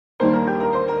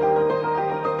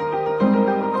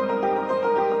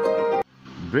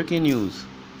Breaking news: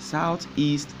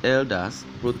 Southeast elders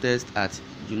protest at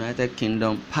United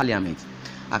Kingdom Parliament,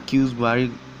 accuse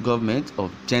Buhari government of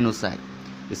genocide.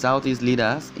 The Southeast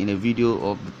leaders, in a video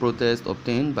of the protest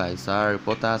obtained by SAR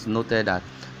reporters, noted that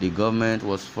the government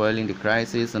was fueling the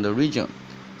crisis in the region.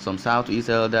 Some Southeast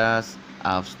elders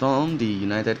have stormed the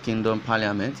United Kingdom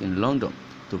Parliament in London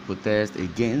to protest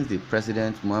against the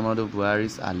President Muhammadu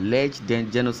Buhari's alleged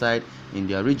genocide in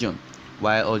their region,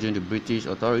 while urging the British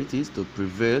authorities to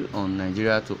prevail on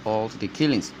Nigeria to halt the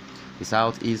killings. The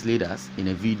Southeast leaders, in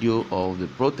a video of the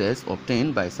protest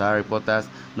obtained by SAR reporters,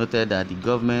 noted that the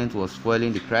government was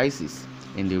fueling the crisis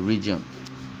in the region.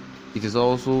 It is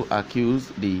also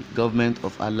accused the government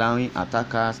of allowing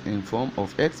attackers in form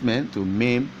of herdsmen to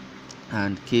maim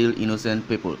and kill innocent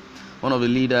people. One of the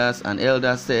leaders and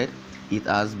elders said, "It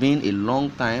has been a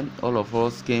long time all of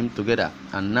us came together,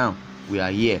 and now we are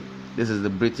here. This is the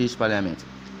British Parliament.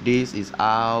 This is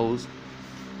House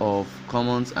of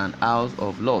Commons and House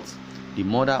of Lords, the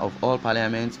mother of all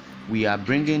parliaments. We are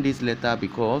bringing this letter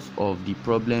because of the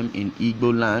problem in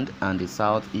Igbo land and the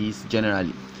Southeast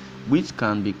generally, which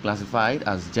can be classified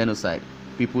as genocide.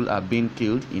 People are being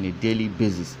killed on a daily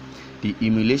basis. The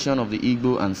humiliation of the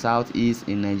Igbo and Southeast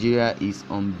in Nigeria is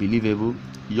unbelievable.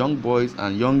 Young boys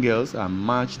and young girls are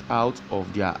marched out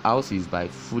of their houses by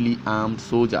fully armed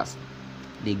soldiers.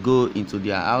 They go into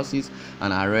their houses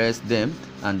and arrest them,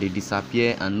 and they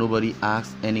disappear, and nobody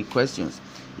asks any questions.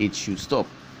 It should stop.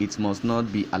 It must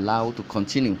not be allowed to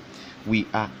continue. We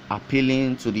are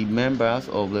appealing to the members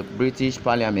of the British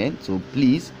Parliament to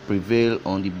please prevail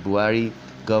on the Buhari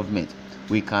government.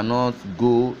 We cannot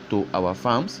go to our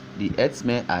farms. The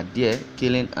herdsmen are there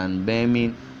killing and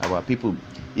maiming our people."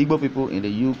 Igbo people in the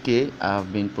UK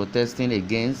have been protesting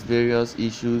against various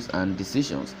issues and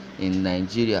decisions in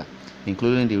Nigeria,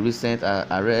 including the recent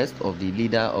arrest of the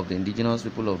leader of the indigenous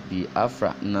people of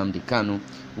Biafra, Nnamdi Kanu,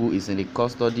 who is in the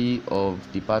custody of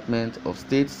Department of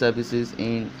State Services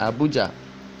in Abuja.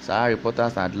 SAR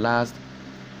reporters had last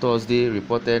Thursday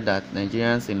reported that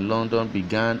Nigerians in London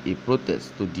began a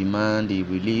protest to demand the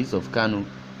release of Kanu,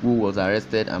 who was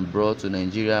arrested and brought to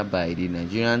Nigeria by the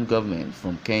Nigerian government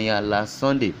from Kenya last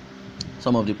Sunday.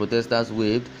 Some of the protesters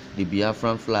waved the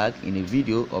Biafran flag in a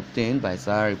video obtained by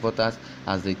SAR reporters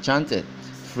as they chanted,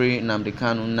 "Free Nnamdi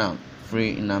Kanu now!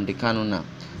 Free Nnamdi Kanu now!"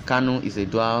 Kanu is a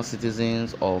dual citizen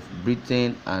of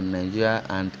Britain and Nigeria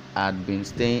and had been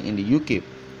staying in the UK.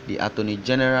 The Attorney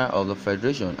General of the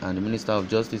Federation and the Minister of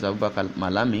Justice, Abubakar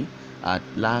Malami, had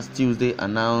last Tuesday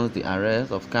announced the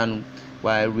arrest of Kanu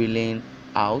while reeling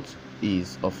out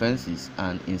his offences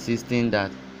and insisting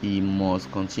that he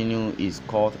must continue his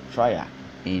court trial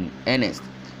in earnest.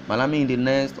 Malami,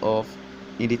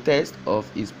 in the text of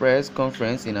his press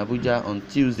conference in Abuja on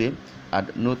Tuesday,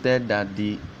 had noted that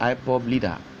the IPOB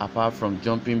leader, apart from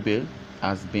jumping bail,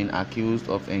 has been accused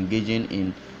of engaging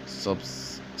in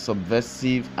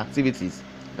subversive activities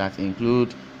that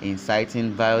include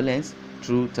inciting violence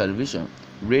through television,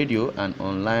 radio, and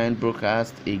online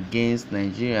broadcast against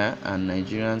Nigeria and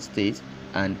Nigerian state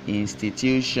and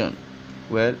institution.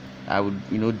 Well, I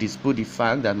would dispute the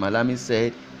fact that Malami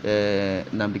said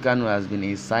Nnamdi Kanu has been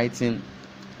inciting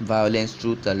violence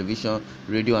through television,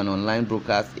 radio, and online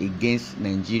broadcast against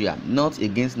Nigeria. Not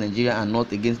against Nigeria and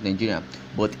not against Nigeria,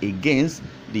 but against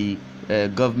the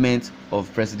government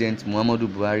of President Muhammadu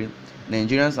Buhari.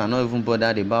 Nigerians are not even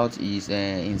bothered about his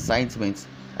incitement.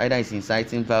 Either is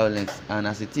inciting violence, and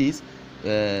as it is,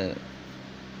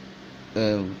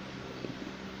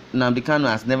 Nnamdi Kanu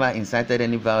has never incited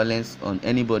any violence on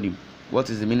anybody. What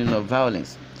is the meaning of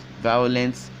violence?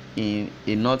 Violence, in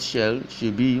a nutshell,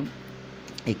 should be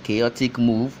a chaotic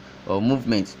move or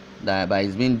movement that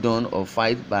is being done or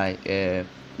fight by a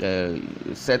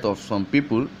set of some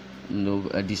people,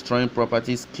 destroying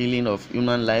properties, killing of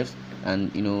human lives,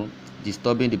 and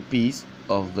disturbing the peace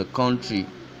of the country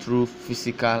through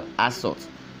physical assault.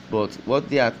 But what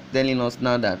they are telling us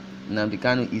now, that Nnamdi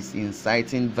Kanu is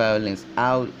inciting violence.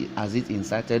 How has it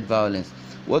incited violence?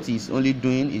 What he's only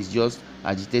doing is just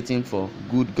agitating for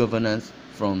good governance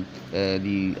from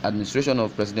the administration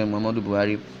of President Muhammadu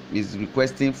Buhari, is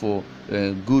requesting for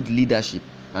good leadership,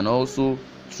 and also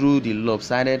through the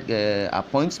lopsided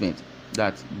appointment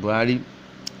that Buhari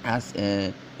has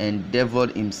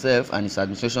endeavored himself and his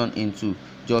administration into.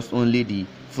 Just only the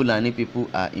Fulani people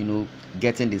are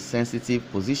getting the sensitive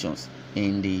positions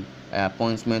in the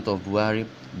appointment of Buhari,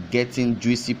 getting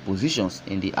juicy positions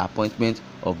in the appointment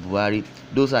of Buhari.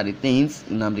 Those are the things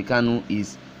Nnamdi Kanu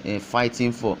is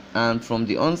fighting for. And from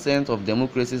the onset of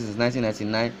democracy since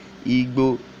 1999,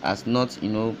 Igbo has not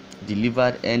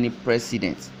delivered any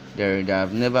precedent. There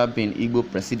have never been Igbo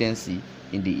presidency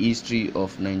in the history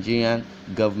of Nigerian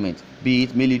government, be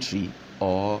it military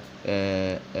or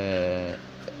a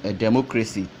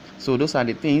democracy. So those are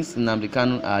the things Nnamdi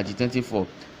Kanu are agitating for.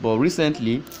 But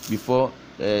recently, before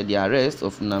the arrest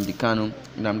of Nnamdi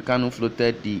Kanu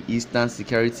floated the Eastern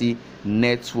Security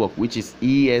Network, which is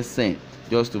ESN,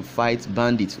 just to fight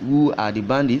bandits. Who are the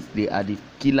bandits? They are the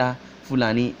killer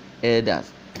Fulani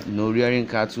elders, rearing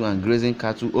cattle and grazing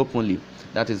cattle openly.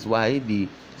 That is why the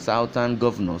southern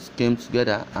governors came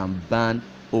together and banned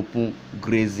open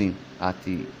grazing at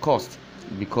the cost,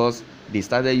 because they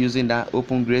started using that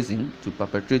open grazing to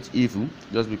perpetrate evil,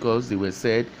 just because they were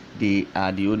said they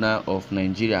are the owner of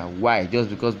Nigeria. Why? Just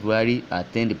because Buhari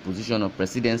attained the position of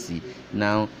presidency,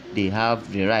 now they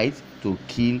have the right to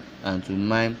kill and to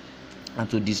mine and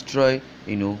to destroy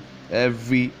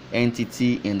every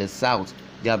entity in the south.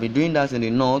 They have been doing that in the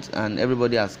north and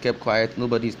everybody has kept quiet.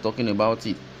 Nobody is talking about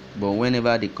it. But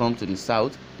whenever they come to the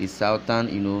south, the southern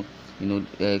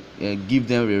give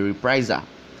them a reprisal.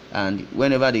 And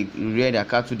whenever they rear their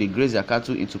cattle, they graze their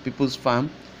cattle into people's farm,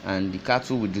 and the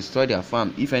cattle will destroy their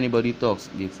farm. If anybody talks,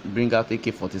 they bring out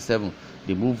AK-47.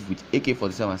 They move with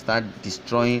AK-47 and start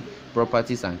destroying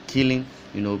properties and killing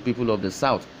people of the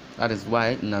south. That is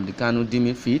why Nnamdi Kanu deemed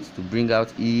it fit to bring out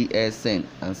ESN.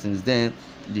 And since then,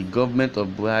 the government of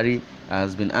Buhari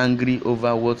has been angry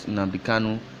over what Nnamdi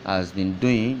Kanu has been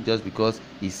doing, just because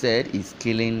he said he's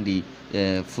killing the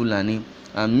Fulani.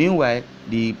 And meanwhile,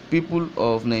 the people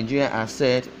of Nigeria have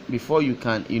said, before you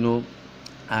can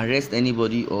arrest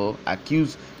anybody or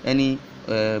accuse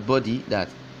anybody that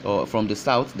from the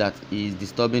south that is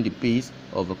disturbing the peace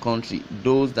of the country,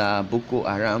 those that are Boko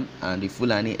Haram and the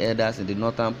Fulani elders in the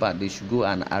northern part, they should go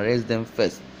and arrest them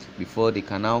first before they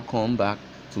can now come back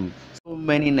to. So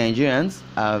many Nigerians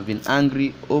have been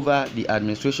angry over the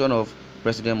administration of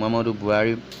President Muhammadu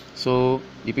Buhari. So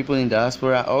the people in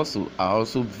diaspora are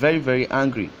also very, very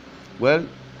angry. Well,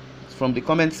 from the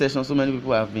comment section, so many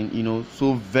people have been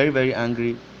so very, very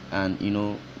angry, and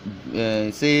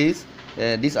says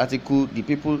this article, the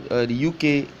people, the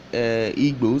UK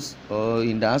Igbos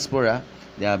in diaspora,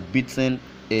 they are beaten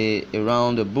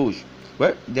around the bush.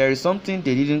 Well, there is something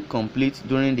they didn't complete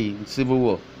during the Civil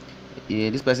War.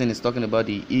 This person is talking about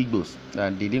the Igbos,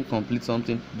 that they didn't complete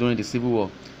something during the Civil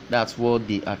War. That's what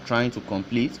they are trying to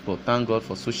complete. But thank God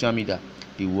for social media.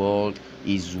 The world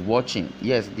is watching.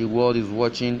 Yes, the world is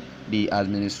watching the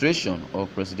administration of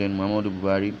President Muhammadu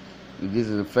Buhari. This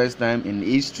is the first time in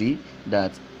history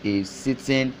that a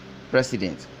sitting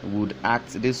president would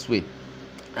act this way.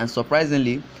 And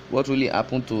surprisingly, what really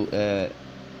happened to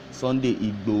Sunday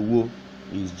Igboho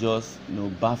is just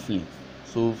baffling.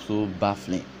 So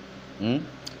baffling.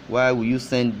 Why will you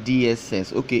send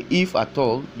DSS? Okay, if at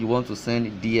all you want to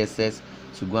send DSS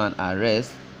to go and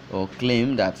arrest or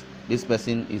claim that this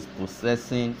person is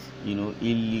possessing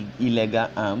illegal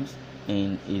arms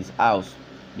in his house,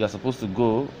 you are supposed to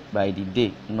go by the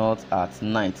day, not at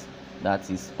night. That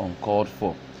is uncalled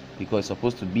for, because it's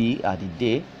supposed to be at the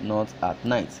day, not at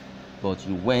night. But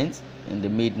you went in the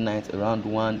midnight around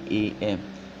 1 a.m.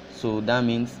 So that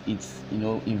means it's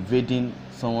invading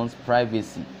someone's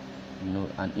privacy.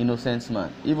 An innocent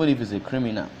man, even if he's a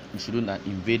criminal, you shouldn't have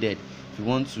invaded. If you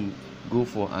want to go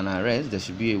for an arrest, there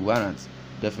should be a warrant,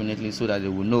 definitely, so that they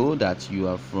will know that you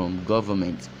are from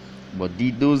government. But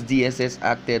those DSS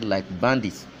acted like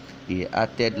bandits. They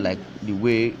acted like the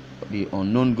way the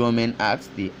unknown government acts.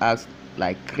 They act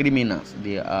like criminals.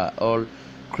 They are all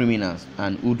criminals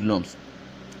and hoodlums.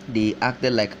 They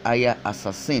acted like Aya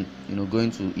assassin, going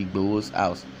to Igboho's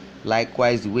house.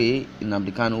 Likewise, the way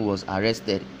Nnamdi Kanu was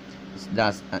arrested,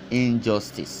 that's an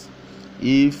injustice.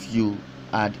 If you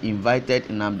had invited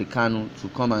Nnamdi Kanu to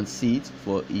come and sit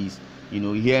for his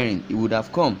hearing, he would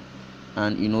have come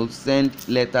and sent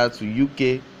letter to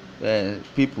UK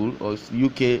people or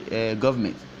UK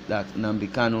government that Nnamdi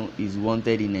Kanu is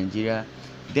wanted in Nigeria.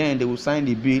 Then they will sign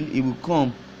the bill. He will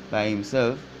come by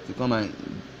himself to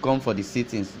come for the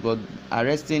sittings. But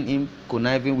arresting him,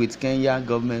 conniving with Kenya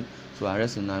government to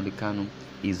arrest Nnamdi Kanu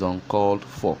is uncalled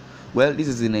for. Well, this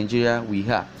is the Nigeria we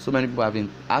have. So many people have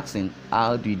been asking,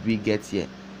 how did we get here?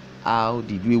 How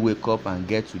did we wake up and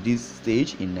get to this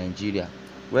stage in Nigeria?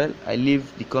 Well, I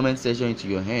leave the comment section into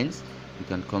your hands. You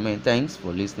can comment. Thanks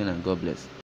for listening and God bless.